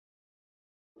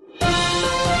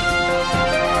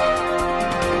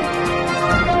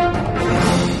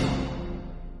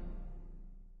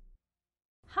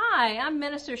Hi, I'm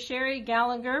Minister Sherry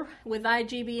Gallagher with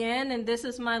IGBN, and this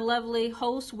is my lovely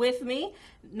host with me,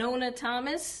 Nona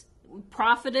Thomas,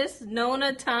 Prophetess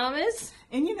Nona Thomas.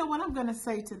 And you know what I'm going to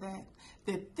say to that?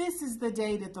 That this is the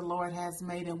day that the Lord has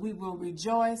made, and we will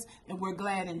rejoice, and we're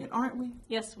glad in it, aren't we?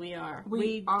 Yes, we are.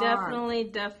 We are.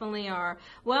 Definitely are.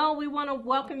 Well, we want to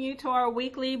welcome you to our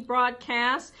weekly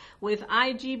broadcast with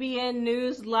IGBN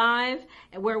News Live,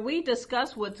 where we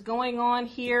discuss what's going on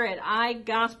here at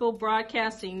iGospel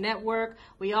Broadcasting Network.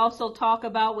 We also talk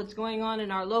about what's going on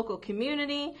in our local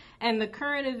community and the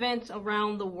current events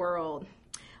around the world.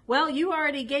 Well, you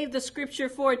already gave the scripture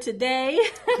for today.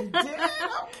 I did?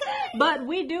 Okay. But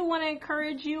we do want to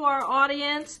encourage you, our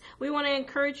audience. We want to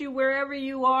encourage you wherever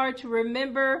you are to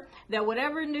remember that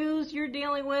whatever news you're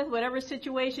dealing with, whatever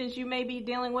situations you may be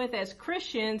dealing with as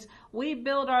Christians, we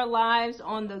build our lives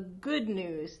on the good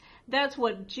news. That's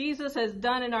what Jesus has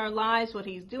done in our lives, what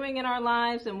he's doing in our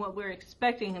lives, and what we're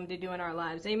expecting him to do in our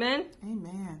lives. Amen?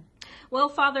 Amen. Well,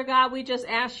 Father God, we just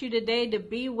ask you today to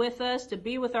be with us, to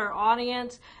be with our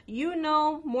audience. You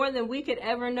know more than we could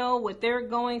ever know what they're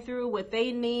going through, what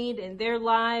they need in their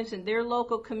lives and their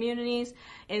local communities,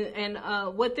 and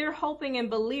what they're hoping and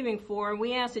believing for. And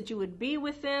we ask that you would be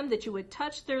with them, that you would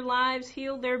touch their lives,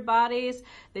 heal their bodies,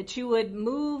 that you would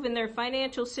move in their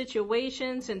financial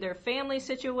situations and their family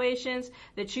situations,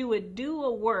 that you would do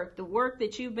a work, the work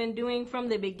that you've been doing from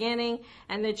the beginning,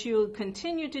 and that you would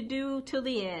continue to do till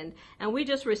the end. And we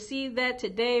just receive that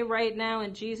today, right now,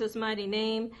 in Jesus' mighty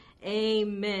name.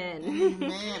 Amen.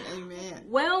 Amen. Amen.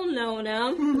 Well,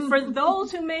 Nona, for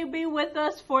those who may be with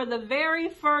us for the very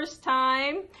first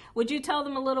time, would you tell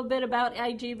them a little bit about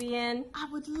IGBN? I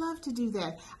would love to do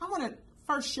that. I want to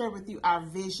first share with you our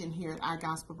vision here at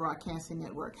iGospel Broadcasting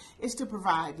Network is to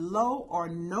provide low or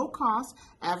no cost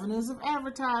avenues of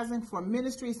advertising for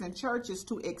ministries and churches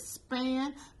to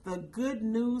expand the good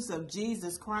news of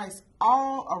Jesus Christ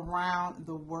all around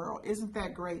the world. Isn't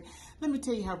that great? Let me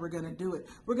tell you how we're going to do it.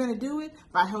 We're going to do it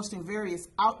by hosting various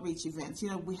outreach events. You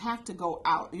know, we have to go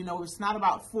out. You know, it's not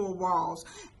about four walls.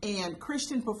 And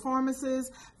Christian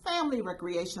performances, family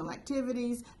recreational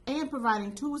activities, and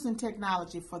providing tools and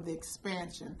technology for the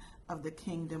expansion of the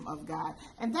kingdom of God.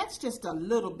 And that's just a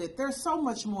little bit. There's so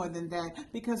much more than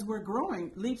that because we're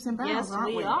growing leaps and bounds, aren't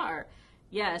we? Yes, we are.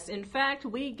 Yes, in fact,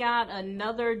 we got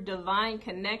another divine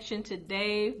connection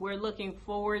today we're looking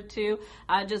forward to.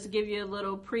 I'll just give you a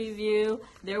little preview.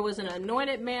 There was an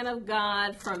anointed man of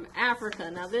God from Africa.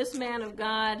 Now, this man of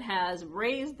God has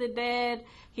raised the dead.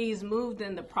 He's moved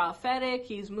in the prophetic.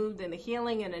 He's moved in the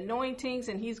healing and anointings,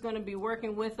 and he's going to be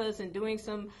working with us and doing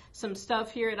some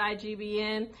stuff here at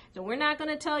IGBN. So we're not going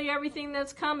to tell you everything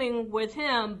that's coming with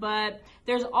him, but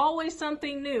there's always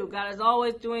something new. God is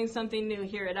always doing something new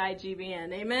here at IGBN.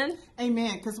 Amen?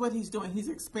 Amen. Because what he's doing, he's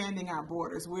expanding our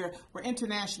borders. We're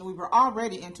international. We were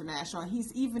already international, and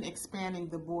he's even expanding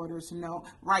the borders,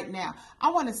 right now.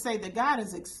 I want to say that God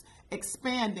is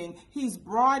expanding. He's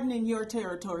broadening your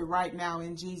territory right now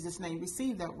in Jesus' name.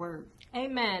 Receive that word.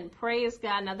 Amen. Praise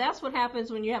God. Now that's what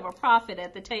happens when you have a prophet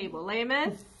at the table.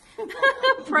 Amen.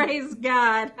 Praise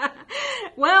God.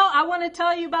 Well, I want to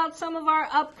tell you about some of our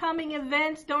upcoming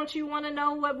events. Don't you want to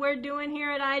know what we're doing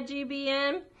here at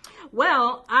IGBN?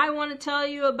 Well, I want to tell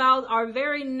you about our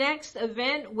very next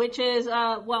event, which is,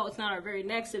 it's not our very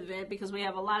next event because we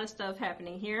have a lot of stuff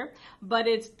happening here, but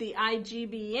it's the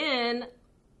IGBN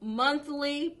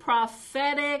monthly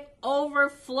prophetic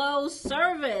overflow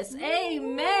service.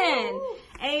 Amen.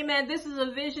 Amen. This is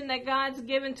a vision that God's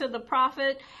given to the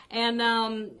prophet, and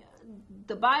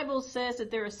the Bible says that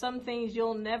there are some things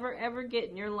you'll never ever get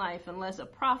in your life unless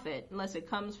it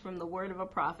comes from the word of a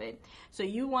prophet. So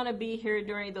you want to be here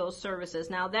during those services.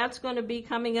 Now that's going to be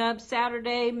coming up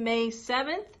Saturday, May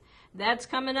 7th. That's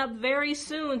coming up very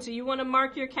soon, so you want to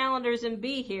mark your calendars and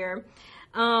be here.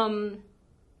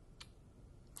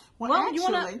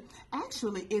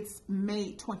 Actually, it's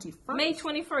May 21st. May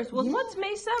 21st. Well, What's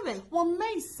May 7th? Well,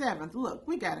 May 7th, look,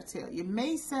 we got to tell you,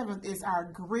 May 7th is our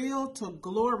Grill to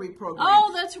Glory program.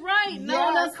 Oh, that's right. Yes,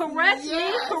 Nona, correct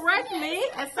me.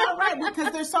 That's all right,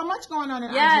 because there's so much going on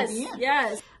in IGBN.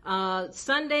 Yes.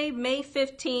 Sunday, May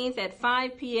 15th at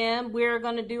 5 p.m., we're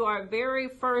going to do our very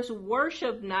first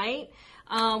worship night.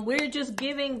 We're just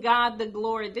giving God the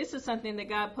glory. This is something that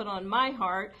God put on my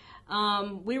heart.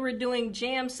 We were doing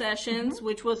jam sessions,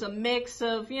 which was a mix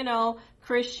of,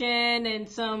 Christian and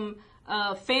some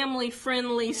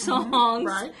family-friendly songs.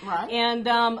 Right. And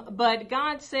but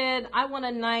God said, I want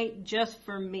a night just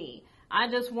for me. I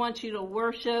just want you to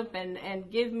worship and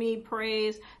give me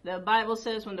praise. The Bible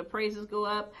says when the praises go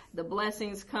up, the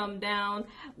blessings come down.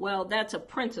 Well, that's a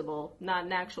principle, not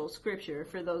an actual scripture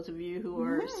for those of you who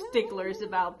are sticklers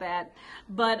about that.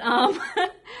 But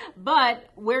but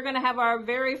we're going to have our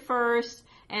very first,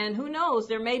 and who knows,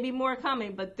 there may be more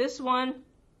coming, but this one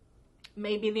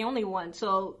may be the only one.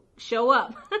 So show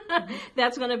up.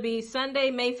 That's going to be Sunday,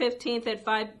 May 15th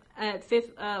at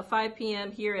 5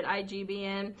 p.m. here at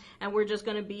IGBN, and we're just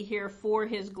going to be here for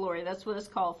His glory. That's what it's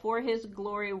called, for His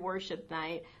glory worship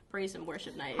night, praise and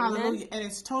worship night. Hallelujah. Amen? And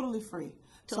it's totally free.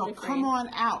 Totally so free. Come on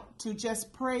out to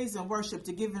just praise and worship,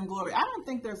 to give Him glory. I don't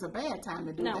think there's a bad time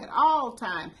to do No. that.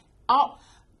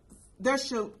 There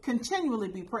should continually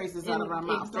be praises out of our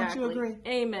mouths. Exactly. Don't you agree?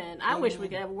 Amen. I wish we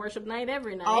could have a worship night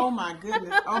every night. Oh my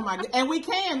goodness. Oh my goodness. And we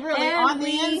can really on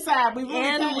the inside. We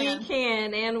really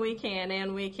can. And we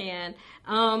can.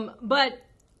 But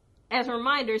as a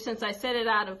reminder, since I said it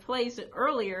out of place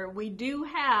earlier, we do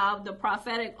have the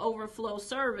Prophetic Overflow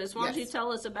service. Why don't you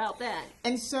tell us about that?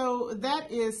 And so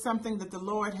that is something that the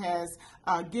Lord has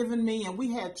given me, and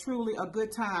we had truly a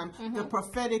good time. The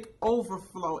Prophetic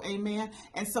Overflow. Amen.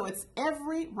 And so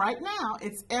right now,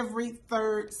 it's every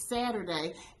third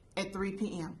Saturday at 3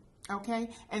 p.m. Okay?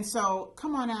 And so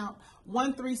come on out.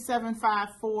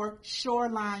 13754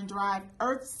 Shoreline Drive,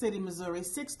 Earth City, Missouri,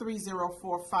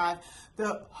 63045.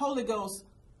 The Holy Ghost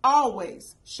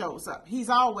always shows up. He's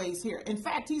always here. In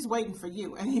fact, He's waiting for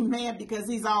you. And Amen, because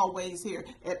He's always here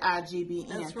at IGBN.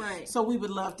 That's right. So we would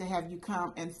love to have you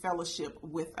come and fellowship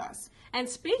with us. And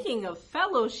speaking of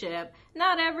fellowship,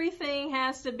 not everything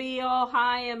has to be all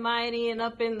high and mighty and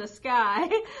up in the sky,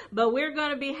 but we're going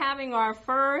to be having our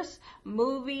first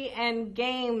movie and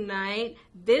game night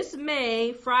this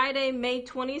Friday, May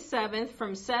 27th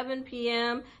from 7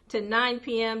 p.m. to 9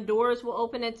 p.m. Doors will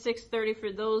open at 6:30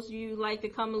 for those of you who like to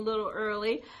come a little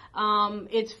early.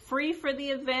 It's free for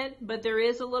the event, but there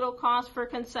is a little cost for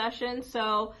concession,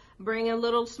 so bring a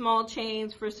little small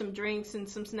change for some drinks and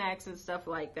some snacks and stuff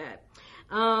like that.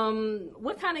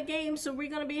 What kind of games are we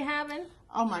going to be having?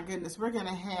 Oh my goodness, we're going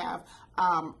to have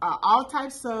all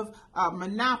types of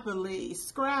Monopoly,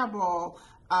 Scrabble,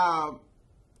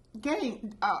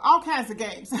 game, all kinds of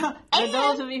games. For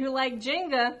those of you who like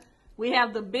Jenga, we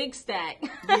have the big stack.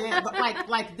 Yeah, but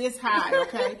like this high,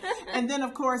 okay? And then,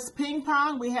 of course, ping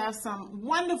pong. We have some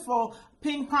wonderful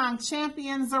ping pong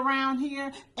champions around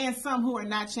here, and some who are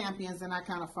not champions, and I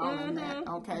kind of fall in that,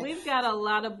 okay? We've got a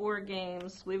lot of board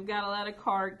games. We've got a lot of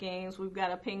card games. We've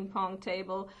got a ping pong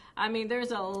table. I mean,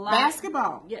 there's a lot.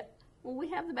 Basketball. Yeah. Well,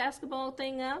 we have the basketball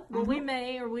thing up. Well, we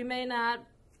may or we may not,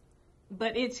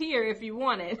 but it's here if you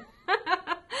want it.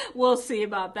 We'll see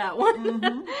about that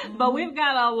one. But we've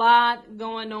got a lot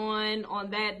going on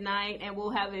that night, and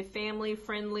we'll have a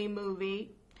family-friendly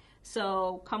movie.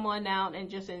 So come on out and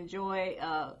just enjoy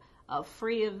a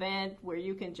free event where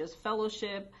you can just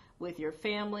fellowship with your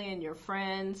family and your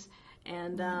friends.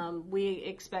 And we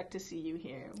expect to see you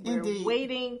here. We're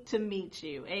waiting to meet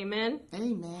you. Amen?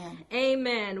 Amen.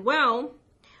 Amen. Well,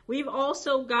 we've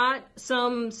also got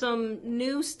some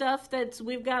new stuff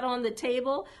we've got on the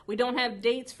table. We don't have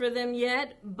dates for them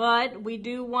yet, but we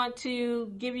do want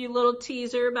to give you a little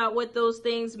teaser about what those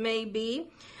things may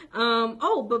be.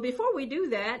 But before we do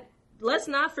that, let's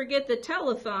not forget the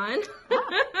telethon.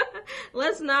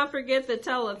 Let's not forget the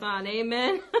telethon.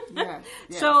 Amen. Yes.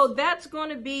 So that's going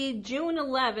to be June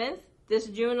 11th. This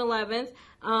June 11th.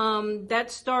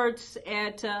 That starts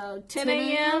at 10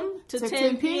 a.m. to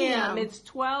 10 p.m. It's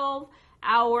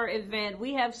 12-hour event.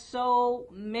 We have so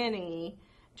many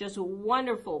just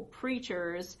wonderful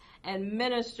preachers and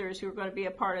ministers who are going to be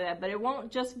a part of that. But it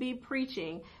won't just be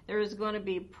preaching. There's going to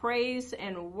be praise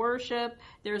and worship.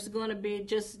 There's going to be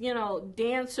just,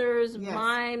 dancers,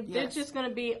 mime. There's just going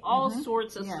to be all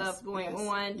sorts of stuff going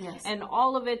on. Yes. And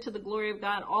all of it to the glory of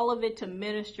God. All of it to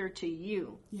minister to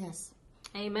you. Yes.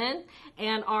 Amen.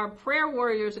 And our prayer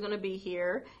warriors are going to be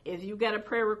here. If you've got a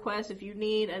prayer request, if you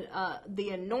need the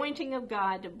anointing of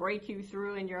God to break you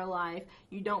through in your life,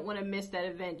 you don't want to miss that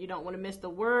event. You don't want to miss the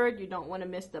word. You don't want to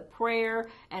miss the prayer.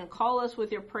 And call us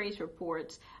with your praise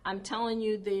reports. I'm telling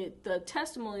you, the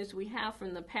testimonies we have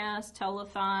from the past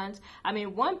telethons. I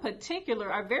mean, one particular,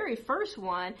 our very first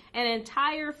one, an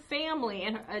entire family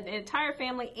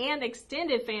and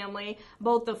extended family,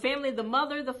 both the family, the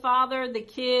mother, the father, the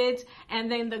kids, and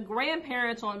then the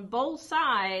grandparents on both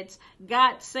sides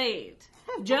got saved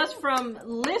just from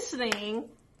listening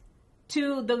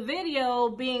to the video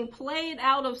being played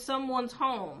out of someone's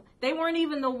home. They weren't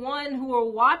even the one who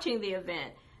were watching the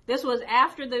event. This was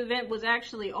after the event was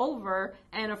actually over,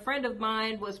 and a friend of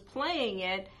mine was playing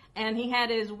it, and he had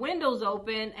his windows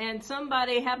open, and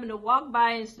somebody happened to walk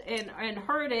by and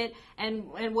heard it and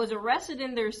was arrested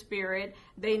in their spirit.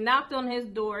 They knocked on his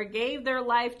door, gave their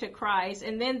life to Christ,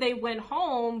 and then they went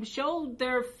home, showed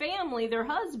their family, their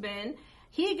husband.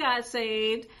 He got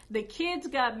saved. The kids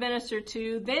got ministered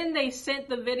to. Then they sent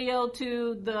the video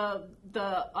to the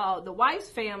wife's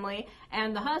family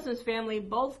and the husband's family.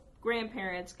 Both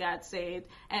grandparents got saved.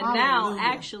 And now,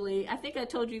 actually, I think I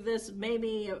told you this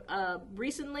maybe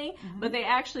recently, but they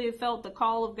actually felt the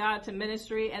call of God to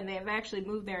ministry, and they have actually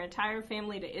moved their entire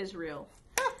family to Israel.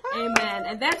 Amen.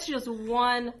 And that's just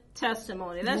one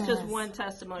testimony. That's just one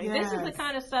testimony. This is the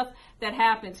kind of stuff that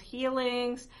happens.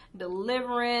 Healings,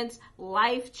 deliverance,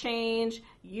 life change.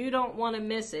 You don't want to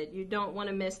miss it. You don't want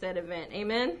to miss that event.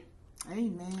 Amen?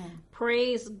 Amen.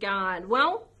 Praise God.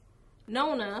 Well,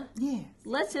 Nona,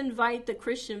 let's invite the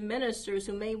Christian ministers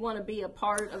who may want to be a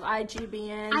part of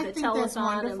IGBN, the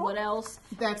telethon, and what else.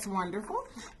 That's wonderful.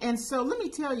 And so let me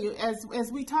tell you,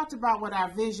 as we talked about what our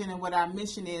vision and what our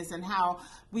mission is and how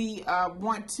we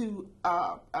want to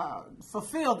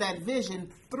fulfill that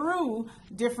vision through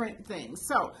different things.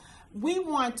 So we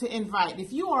want to invite,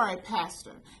 if you are a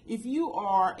pastor, if you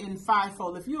are in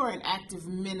fivefold, if you are in active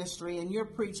ministry and you're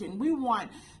preaching, we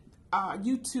want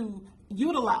you to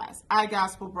utilize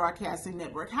iGospel Broadcasting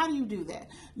Network. How do you do that?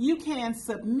 You can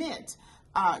submit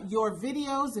your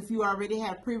videos if you already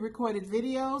have pre-recorded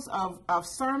videos of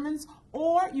sermons,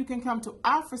 or you can come to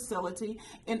our facility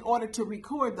in order to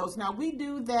record those. Now, we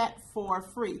do that for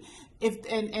free.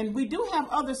 And we do have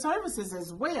other services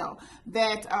as well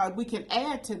that we can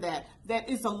add to that. That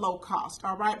is a low cost,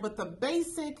 all right? But the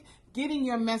basic getting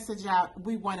your message out,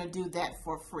 we want to do that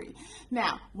for free.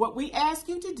 Now, what we ask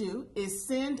you to do is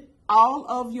send all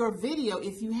of your video.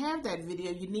 If you have that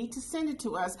video, you need to send it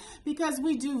to us, because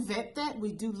we do vet that.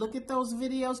 We do look at those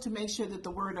videos to make sure that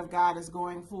the word of God is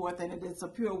going forth and it is a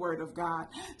pure word of God.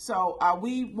 So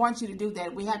we want you to do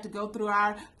that. We have to go through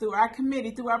our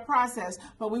committee, through our process,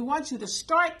 but we want you to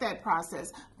start that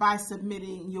process by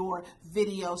submitting your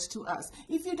videos to us.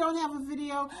 If you don't have a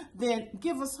video, then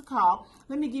give us a call.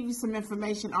 Let me give you some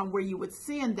information on where you would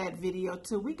send that video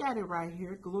to. We got it right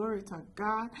here. Glory to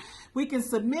God. We can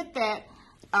submit that,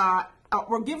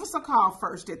 or give us a call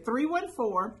first at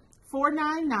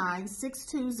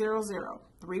 314-499-6200.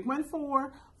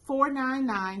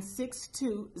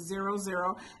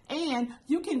 314-499-6200. And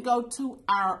you can go to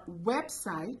our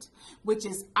website, which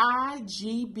is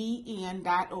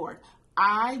IGBN.org.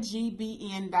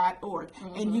 IGBN.org,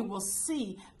 and you will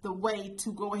see the way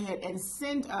to go ahead and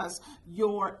send us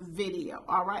your video.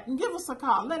 All right, and give us a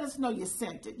call. Let us know you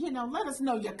sent it. Let us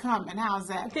know you're coming. How's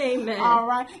that? Amen. All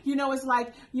right. It's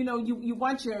like you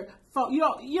want your folks.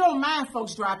 You don't mind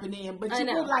folks dropping in, but you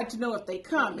would like to know if they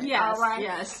coming. Yes. All right.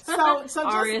 Yes. So just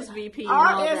RSVP.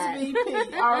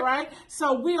 RSVP. All right.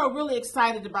 So we are really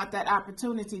excited about that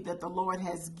opportunity that the Lord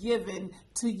has given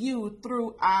to you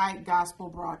through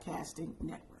iGospel Broadcasting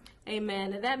Network.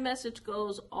 Amen. And that message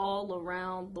goes all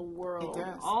around the world. It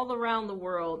does. All around the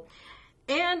world.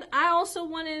 And I also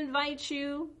want to invite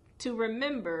you to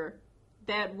remember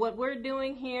that what we're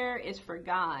doing here is for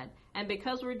God. And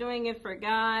because we're doing it for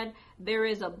God, there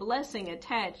is a blessing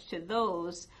attached to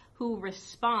those who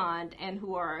respond and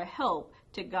who are a help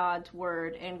to God's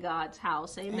word and God's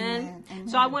house. Amen? Amen.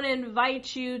 So I want to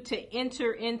invite you to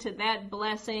enter into that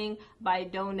blessing by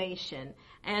donation.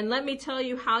 And let me tell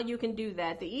you how you can do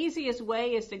that. The easiest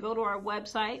way is to go to our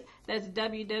website. That's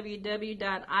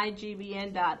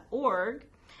www.igbn.org.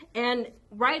 And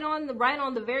right on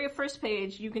the very first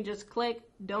page, you can just click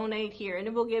donate here, and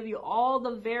it will give you all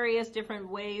the various different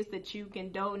ways that you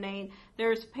can donate.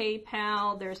 There's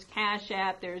PayPal, there's Cash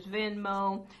App, there's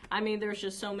Venmo. There's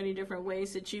just so many different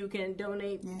ways that you can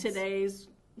donate today's.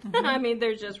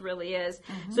 There just really is.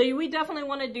 So we definitely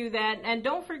want to do that. And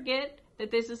don't forget that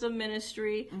this is a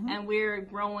ministry, and we're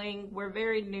growing. We're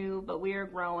very new, but we are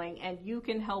growing, and you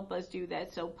can help us do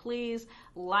that. So please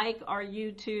like our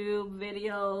YouTube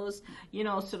videos,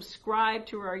 subscribe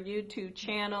to our YouTube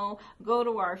channel, go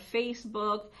to our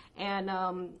Facebook and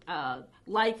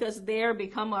like us there,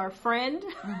 become our friend,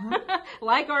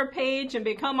 like our page and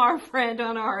become our friend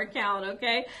on our account,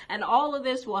 okay? And all of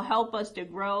this will help us to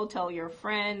grow. Tell your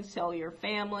friends, tell your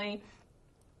family.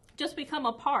 Just become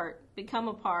a part.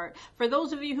 For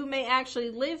those of you who may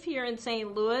actually live here in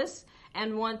St. Louis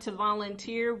and want to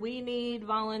volunteer, we need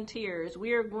volunteers.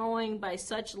 We are growing by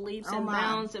such leaps and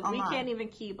bounds that we can't even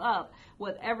keep up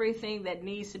with everything that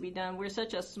needs to be done. We're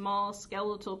such a small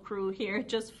skeletal crew here,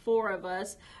 just 4 of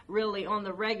us really on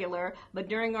the regular, but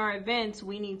during our events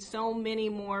we need so many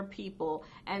more people.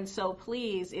 And so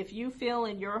please, if you feel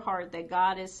in your heart that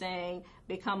God is saying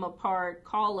become a part,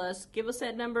 call us. Give us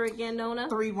that number again, Nona.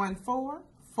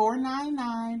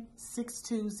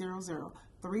 314-499-6200.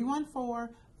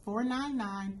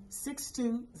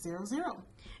 314-499-6200.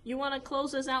 You want to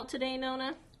close us out today,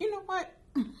 Nona? You know what?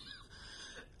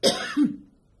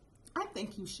 I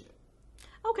think you should.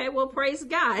 Okay, well, praise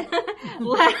God.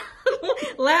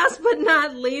 Last but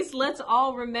not least, let's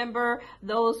all remember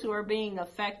those who are being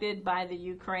affected by the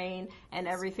Ukraine and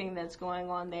everything that's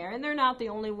going on there. And they're not the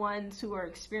only ones who are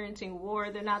experiencing war.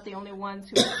 They're not the only ones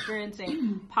who are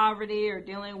experiencing poverty or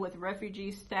dealing with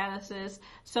refugee statuses.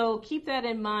 So keep that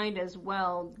in mind as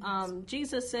well.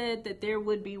 Jesus said that there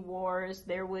would be wars,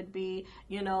 there would be,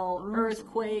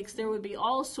 earthquakes, there would be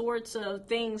all sorts of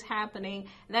things happening.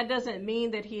 And that doesn't mean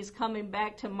that he's coming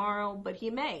back tomorrow, but he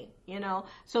may,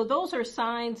 so those are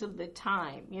signs of the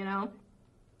time.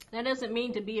 That doesn't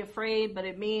mean to be afraid, but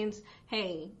it means,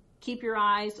 hey, keep your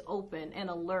eyes open and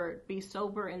alert, be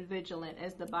sober and vigilant,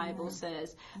 as the Bible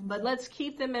says. But let's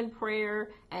keep them in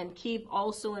prayer, and keep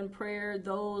also in prayer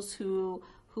those who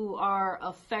are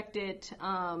affected,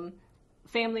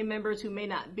 family members who may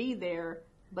not be there,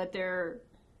 but they're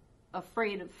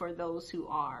afraid for those who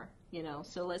are,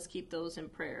 so let's keep those in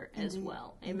prayer as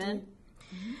well. Amen.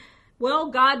 Mm-hmm.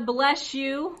 Well, God bless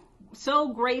you.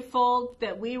 So grateful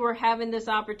that we were having this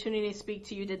opportunity to speak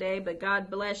to you today, but God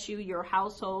bless you, your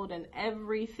household, and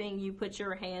everything you put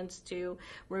your hands to.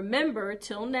 Remember,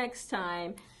 till next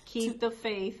time, keep the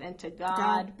faith, and to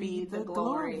God be the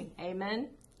glory. Amen.